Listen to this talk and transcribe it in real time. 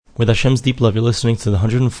With Hashem's deep love, you're listening to the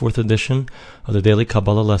 104th edition of the Daily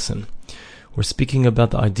Kabbalah Lesson. We're speaking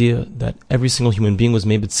about the idea that every single human being was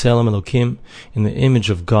made b'tselem Elokim, in the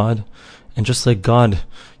image of God. And just like God,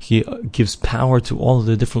 He gives power to all of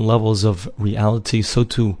the different levels of reality, so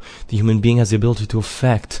too the human being has the ability to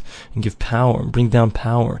affect and give power and bring down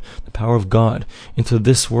power, the power of God, into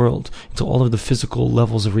this world, into all of the physical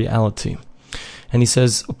levels of reality. And he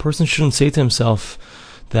says, a person shouldn't say to himself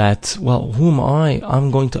that, well, who am I? I'm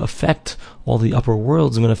going to affect all the upper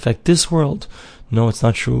worlds. I'm going to affect this world. No, it's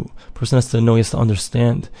not true. A person has to know, he has to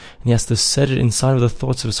understand, and he has to set it inside of the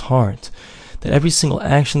thoughts of his heart. That every single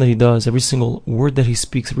action that he does, every single word that he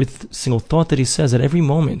speaks, every single thought that he says, at every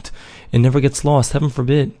moment, it never gets lost. Heaven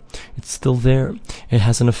forbid. It's still there. It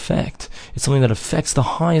has an effect. It's something that affects the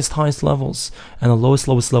highest levels and the lowest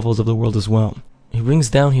levels of the world as well. He brings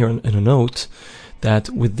down here in a note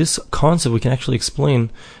that with this concept we can actually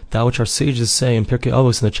explain that which our sages say in Pirkei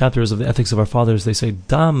Avos, in the chapters of the ethics of our fathers. They say,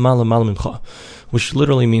 Da mala mincha, which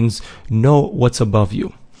literally means know what's above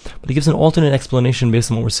you. But he gives an alternate explanation based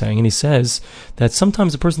on what we're saying, and he says that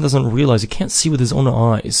sometimes a person doesn't realize, he can't see with his own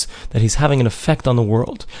eyes that he's having an effect on the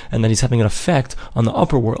world, and that he's having an effect on the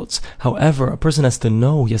upper worlds. However, a person has to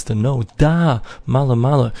know, da mala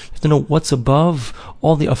mala, you have to know what's above,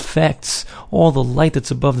 all the effects, all the light that's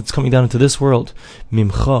above that's coming down into this world.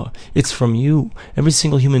 Mimcha, it's from you. Every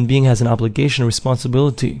single human being has an obligation, a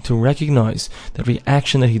responsibility to recognize that every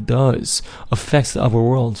action that he does affects the upper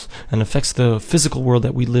worlds and affects the physical world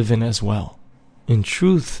that we live in as well. In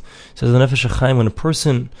truth, says the Nefesh HaChaim, when a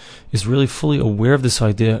person is really fully aware of this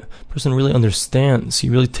idea, a person really understands, he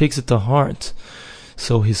really takes it to heart,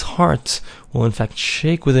 so his heart will in fact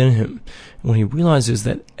shake within him when he realizes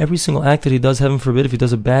that every single act that he does, heaven forbid, if he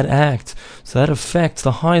does a bad act, so that affects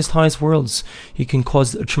the highest worlds. He can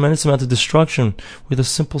cause a tremendous amount of destruction with a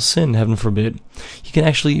simple sin, heaven forbid. He can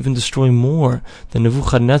actually even destroy more than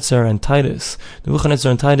Nebuchadnezzar and Titus. Nebuchadnezzar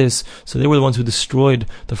and Titus, so they were the ones who destroyed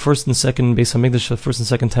the first and second Beis HaMikdash, the first and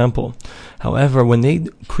second temple. However, when they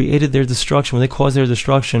created their destruction, when they caused their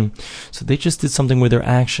destruction, so they just did something with their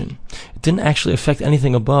action. It didn't actually affect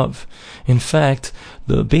anything above. In fact,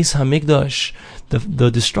 the Beis HaMikdash, the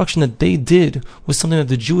destruction that they did was something that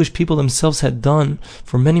the Jewish people themselves had done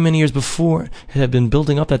for many years before. It had been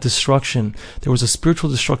building up that destruction. There was a spiritual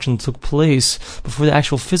destruction that took place before the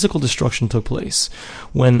actual physical destruction took place.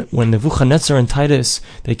 When Nebuchadnezzar and Titus,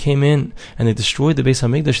 they came in and they destroyed the Beis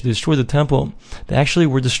HaMikdash, they destroyed the temple, they actually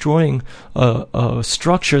were destroying a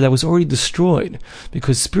structure that was already destroyed,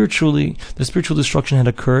 because spiritually, the spiritual destruction had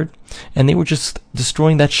occurred, and they were just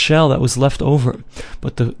destroying that shell that was left over.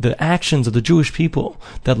 But the actions of the Jewish people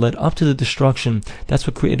that led up to the destruction, that's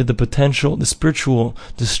what created the potential, the spiritual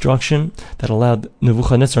destruction that allowed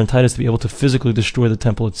Nebuchadnezzar and Titus to be able to physically destroy the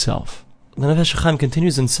temple itself. The Nefesh HaChaim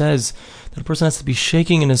continues and says that a person has to be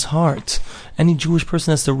shaking in his heart. Any Jewish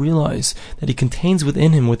person has to realize that he contains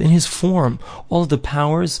within him, within his form, all of the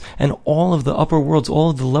powers and all of the upper worlds,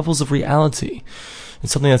 all of the levels of reality.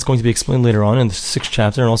 It's something that's going to be explained later on in the 6th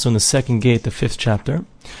chapter and also in the second gate, the 5th chapter.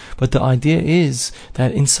 But the idea is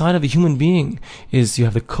that inside of a human being is, you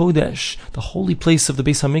have the Kodesh, the holy place of the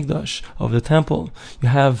Beis HaMikdash, of the temple. You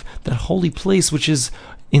have that holy place which is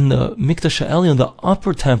in the Mikdash HaElyon, the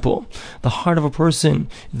upper temple. The heart of a person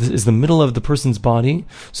is the middle of the person's body,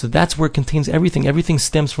 so that's where it contains everything. Everything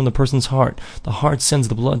stems from the person's heart. The heart sends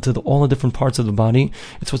the blood to all the different parts of the body.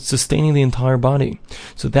 It's what's sustaining the entire body.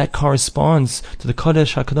 So that corresponds to the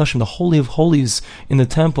Kodesh HaKadoshim, the Holy of Holies in the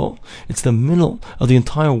temple. It's the middle of the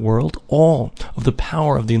entire world. All of the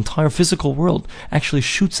power of the entire physical world actually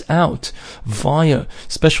shoots out via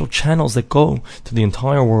special channels that go to the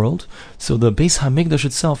entire world. So the Beis HaMikdash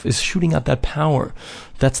itself is shooting out that power.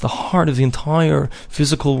 That's the heart of the entire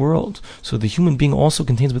physical world. So the human being also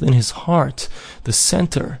contains within his heart the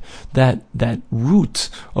center, that root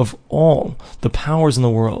of all the powers in the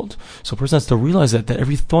world. So a person has to realize that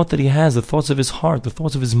every thought that he has, the thoughts of his heart, the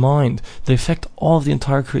thoughts of his mind, they affect all of the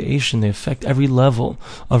entire creation. They affect every level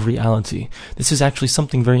of reality. This is actually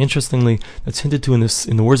something very interestingly that's hinted to in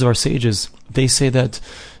the words of our sages. They say that,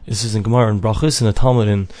 this is in Gemara in Brachos, in the Talmud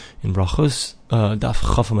in Brachos,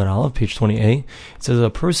 Daf Chaf Amud Aleph, page 28. It says that a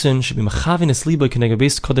person should be machavin es libo k'neged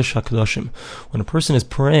beis kodesh hakedoshim. When a person is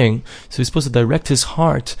praying, so he's supposed to direct his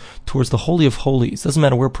heart towards the Holy of Holies. It doesn't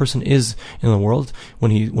matter where a person is in the world.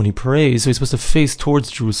 When he prays, so he's supposed to face towards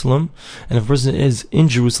Jerusalem. And if a person is in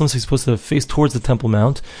Jerusalem, so he's supposed to face towards the Temple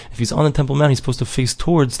Mount. If he's on the Temple Mount, he's supposed to face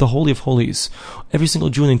towards the Holy of Holies. Every single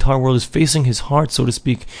Jew in the entire world is facing his heart, so to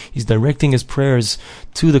speak. He's directing his prayers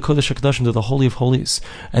to the Kodesh HaKadoshim, to the Holy of Holies.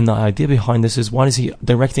 And the idea behind this is, why is he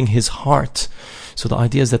directing his heart? So the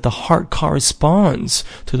idea is that the heart corresponds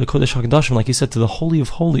to the Kodesh HaKodashim, like he said, to the Holy of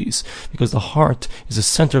Holies, because the heart is the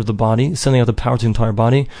center of the body, sending out the power to the entire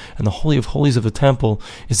body, and the Holy of Holies of the temple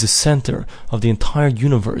is the center of the entire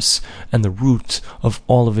universe and the root of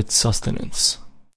all of its sustenance.